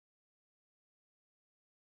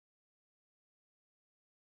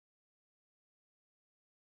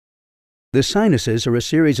The sinuses are a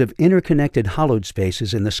series of interconnected hollowed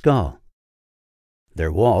spaces in the skull. Their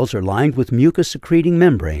walls are lined with mucus-secreting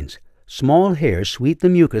membranes. Small hairs sweep the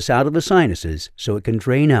mucus out of the sinuses so it can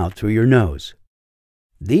drain out through your nose.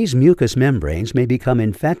 These mucous membranes may become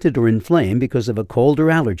infected or inflamed because of a cold or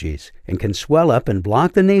allergies and can swell up and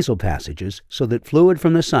block the nasal passages so that fluid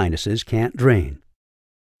from the sinuses can't drain.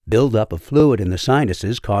 Buildup of fluid in the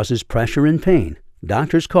sinuses causes pressure and pain.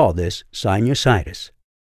 Doctors call this sinusitis.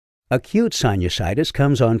 Acute sinusitis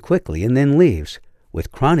comes on quickly and then leaves.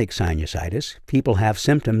 With chronic sinusitis, people have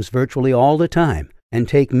symptoms virtually all the time and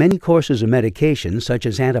take many courses of medication such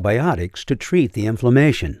as antibiotics to treat the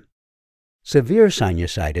inflammation. Severe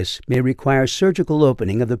sinusitis may require surgical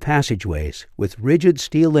opening of the passageways with rigid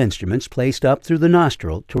steel instruments placed up through the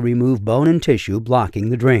nostril to remove bone and tissue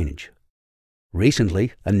blocking the drainage.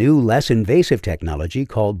 Recently, a new, less invasive technology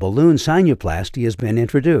called balloon sinuplasty has been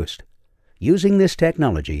introduced. Using this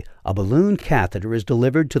technology, a balloon catheter is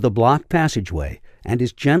delivered to the blocked passageway and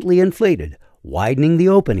is gently inflated, widening the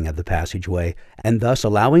opening of the passageway and thus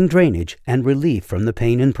allowing drainage and relief from the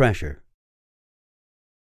pain and pressure.